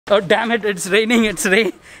Oh damn it, it's raining, it's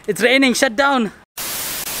raining, shut down.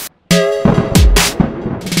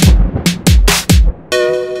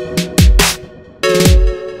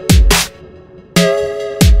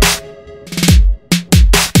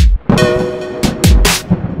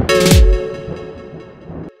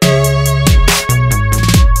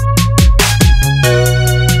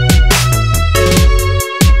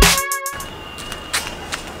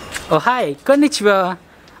 Oh hi, konnichiwa.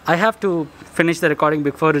 I have to finish the recording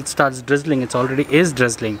before it starts drizzling. It already is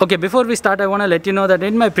drizzling. Okay, before we start, I want to let you know that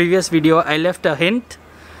in my previous video, I left a hint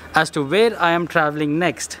as to where I am traveling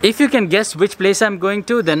next. If you can guess which place I'm going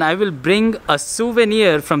to, then I will bring a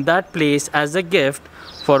souvenir from that place as a gift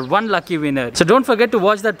for one lucky winner. So don't forget to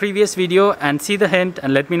watch that previous video and see the hint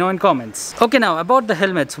and let me know in comments. Okay, now about the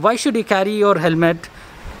helmets. Why should you carry your helmet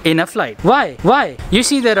in a flight? Why? You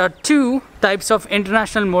see, there are two types of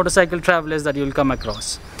international motorcycle travelers that you'll come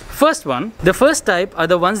across. The first type are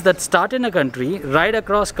the ones that start in a country, ride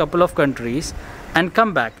across couple of countries and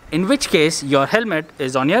come back, in which case your helmet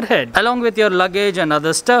is on your head along with your luggage and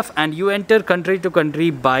other stuff, and you enter country to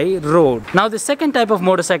country by road. Now the second type of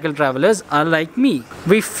motorcycle travelers are like me.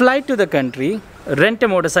 We fly to the country, rent a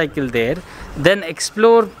motorcycle there, then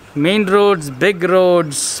explore main roads, big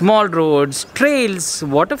roads, small roads, trails,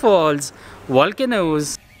 waterfalls,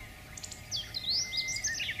 volcanoes,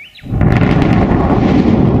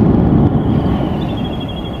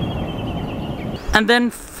 and then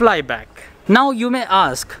fly back. Now you may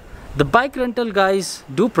ask, the bike rental guys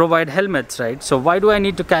do provide helmets, right? So why do I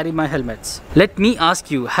need to carry my helmets? Let me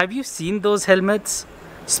ask you, have you seen those helmets?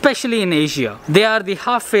 Especially in Asia. They are the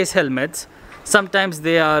half-face helmets. Sometimes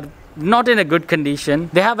they are not in a good condition.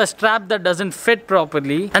 They have a strap that doesn't fit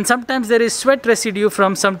properly. And sometimes there is sweat residue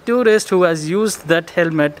from some tourist who has used that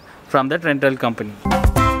helmet from that rental company.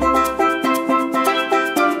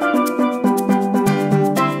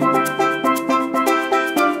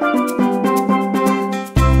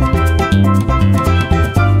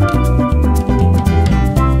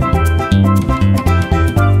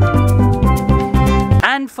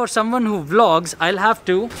 For someone who vlogs, I'll have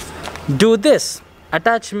to do this,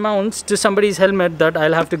 attach mounts to somebody's helmet that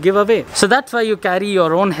I'll have to give away. So that's why you carry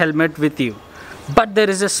your own helmet with you. But there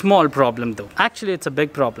is a small problem though. Actually, it's a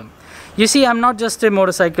big problem. You see, I'm not just a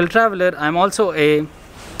motorcycle traveler, I'm also a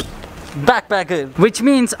backpacker, which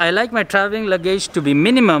means I like my traveling luggage to be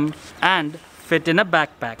minimum and fit in a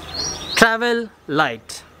backpack. Travel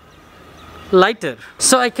lighter.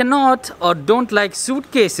 So I cannot or don't like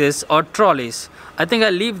suitcases or trolleys. I think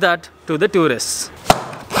I'll leave that to the tourists.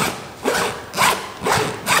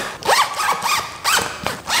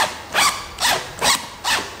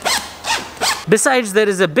 Besides, there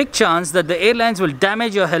is a big chance that the airlines will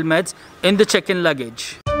damage your helmets in the check-in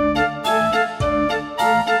luggage.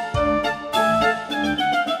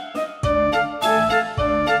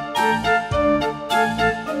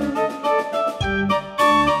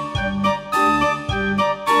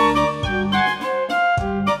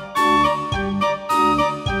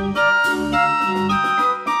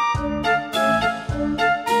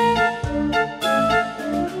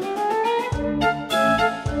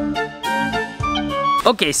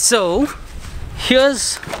 Okay, so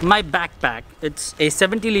here's my backpack. It's a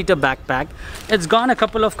 70-liter backpack. It's gone a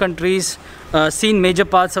couple of countries, seen major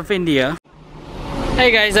parts of India.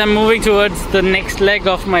 Hey guys, I'm moving towards the next leg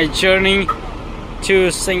of my journey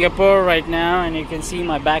to Singapore right now, and you can see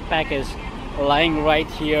my backpack is lying right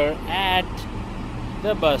here at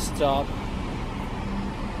the bus stop.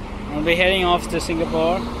 I'll be heading off to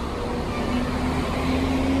Singapore.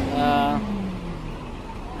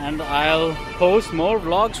 And I'll post more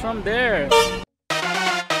vlogs from there.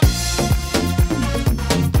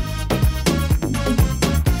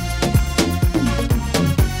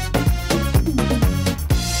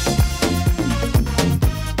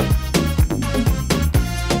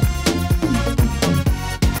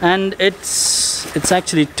 And it's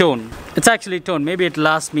actually torn. Maybe it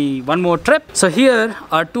lasts me one more trip. So here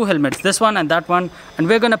are two helmets, this one and that one, and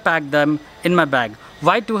we're gonna pack them in my bag.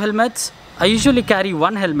 Why two helmets? I usually carry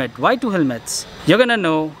one helmet. Why two helmets? You're gonna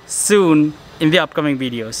know soon in the upcoming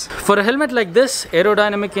videos. For a helmet like this,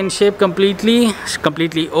 aerodynamic in shape,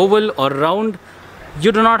 completely oval or round,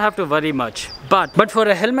 you do not have to worry much. But for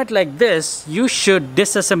a helmet like this, you should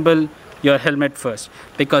disassemble your helmet first,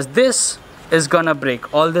 because this is gonna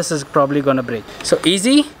break. All this is probably gonna break. So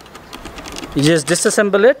easy, you just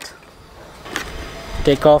disassemble it,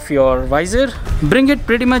 take off your visor, bring it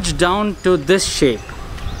pretty much down to this shape.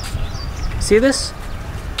 See this?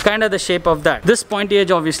 Kind of the shape of that. This pointy edge,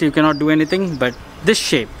 obviously you cannot do anything, but this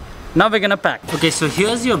shape. Now we're gonna pack. Okay, so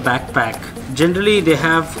here's your backpack. Generally they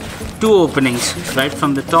have two openings, right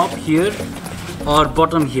from the top here or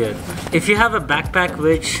bottom here. If you have a backpack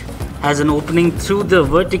which has an opening through the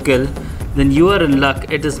vertical, then you are in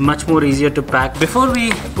luck. It is much more easier to pack. Before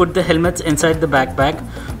we put the helmets inside the backpack,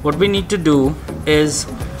 what we need to do is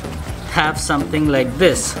have something like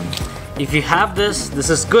this. If you have this, this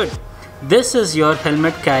is good. This is your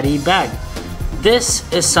helmet carry bag.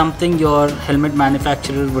 This is something your helmet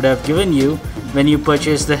manufacturer would have given you when you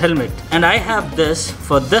purchase the helmet. And I have this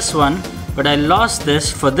for this one, but I lost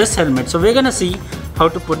this for this helmet. So we're gonna see how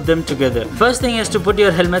to put them together. First thing is to put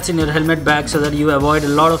your helmets in your helmet bag so that you avoid a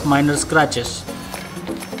lot of minor scratches.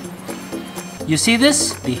 You see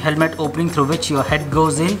this? The helmet opening through which your head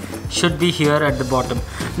goes in should be here at the bottom.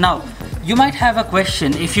 Now, you might have a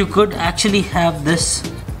question. If you could actually have this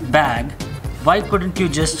bag, why couldn't you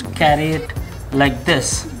just carry it like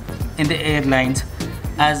this in the airlines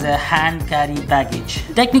as a hand carry baggage?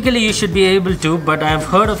 Technically you should be able to, but I've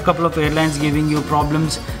heard of a couple of airlines giving you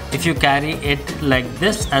problems if you carry it like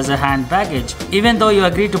this as a hand baggage. Even though you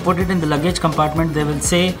agree to put it in the luggage compartment, they will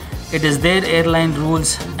say it is their airline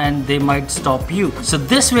rules and they might stop you. So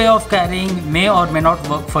this way of carrying may or may not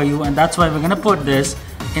work for you, and that's why we're gonna put this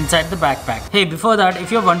inside the backpack. Hey, before that,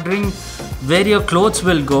 if you're wondering where your clothes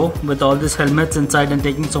will go with all these helmets inside and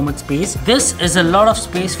taking so much space, this is a lot of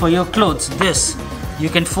space for your clothes. This, you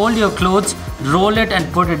can fold your clothes, roll it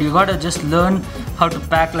and put it. You gotta just learn how to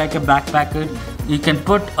pack like a backpacker. You can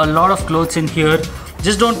put a lot of clothes in here.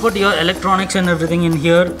 Just don't put your electronics and everything in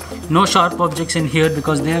here. No sharp objects in here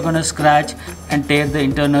because they are gonna scratch and tear the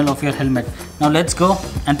internal of your helmet. Now let's go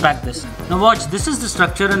and pack this. Now watch, this is the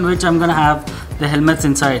structure in which I'm gonna have the helmets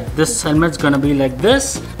inside. This helmet's gonna be like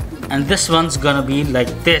this, and this one's gonna be like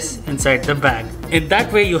this inside the bag. In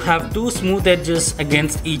that way you have two smooth edges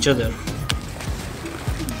against each other.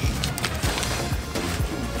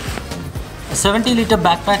 A 70-liter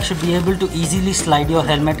backpack should be able to easily slide your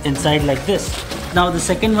helmet inside like this. Now the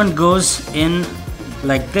second one goes in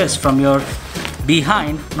like this from your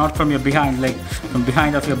behind, not from your behind, like from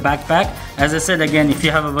behind of your backpack. As I said again, if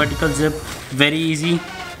you have a vertical zip, very easy.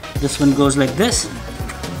 This one goes like this.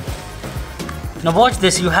 Now watch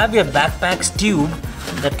this, you have your backpack's tube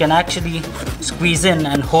that can actually squeeze in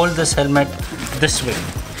and hold this helmet this way.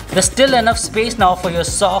 There's still enough space now for your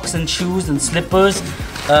socks and shoes and slippers,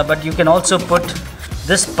 but you can also put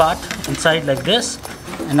this part inside like this,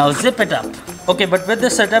 and now zip it up. Okay, but with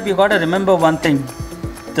this setup you gotta remember one thing.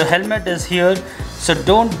 The helmet is here, so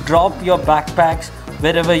don't drop your backpacks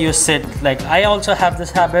wherever you sit. Like I also have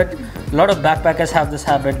this habit, a lot of backpackers have this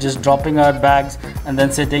habit, just dropping our bags and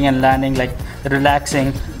then sitting and landing, like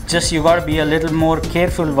relaxing. Just you gotta be a little more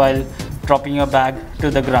careful while dropping your bag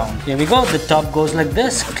to the ground. Here we go, the top goes like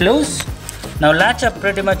this, close. Now latch up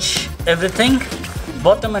pretty much everything,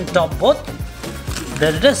 bottom and top both.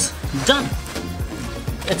 There it is, done.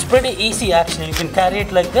 It's pretty easy actually. You can carry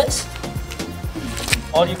it like this,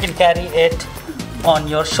 or you can carry it on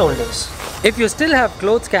your shoulders. If you still have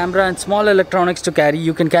clothes, camera and small electronics to carry,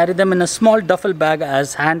 you can carry them in a small duffel bag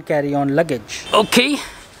as hand carry-on luggage. Okay,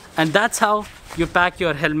 and that's how you pack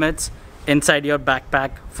your helmets inside your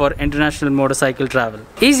backpack for international motorcycle travel.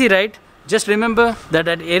 Easy, right? Just remember that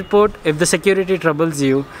at airport, if the security troubles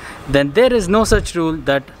you, then there is no such rule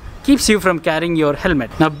that keeps you from carrying your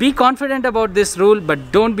helmet. Now be confident about this rule,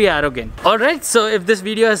 but don't be arrogant. Alright, so if this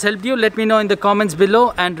video has helped you, let me know in the comments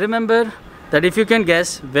below, and remember that if you can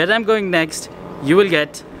guess where I'm going next, you will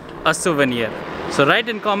get a souvenir. So write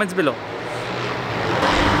in comments below.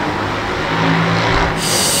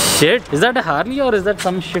 Shit, is that a Harley or is that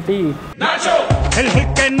some shitty? Nacho!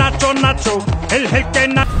 Nacho, nacho.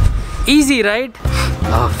 Easy, right?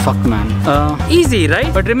 Oh fuck man. Easy,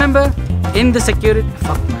 right? But remember, in the security,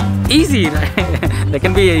 fuck man. Easy, right? There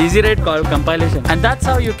can be an easy ride called compilation. And that's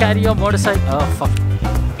how you carry your motorcycle. Oh fuck.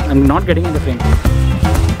 I'm not getting in the frame.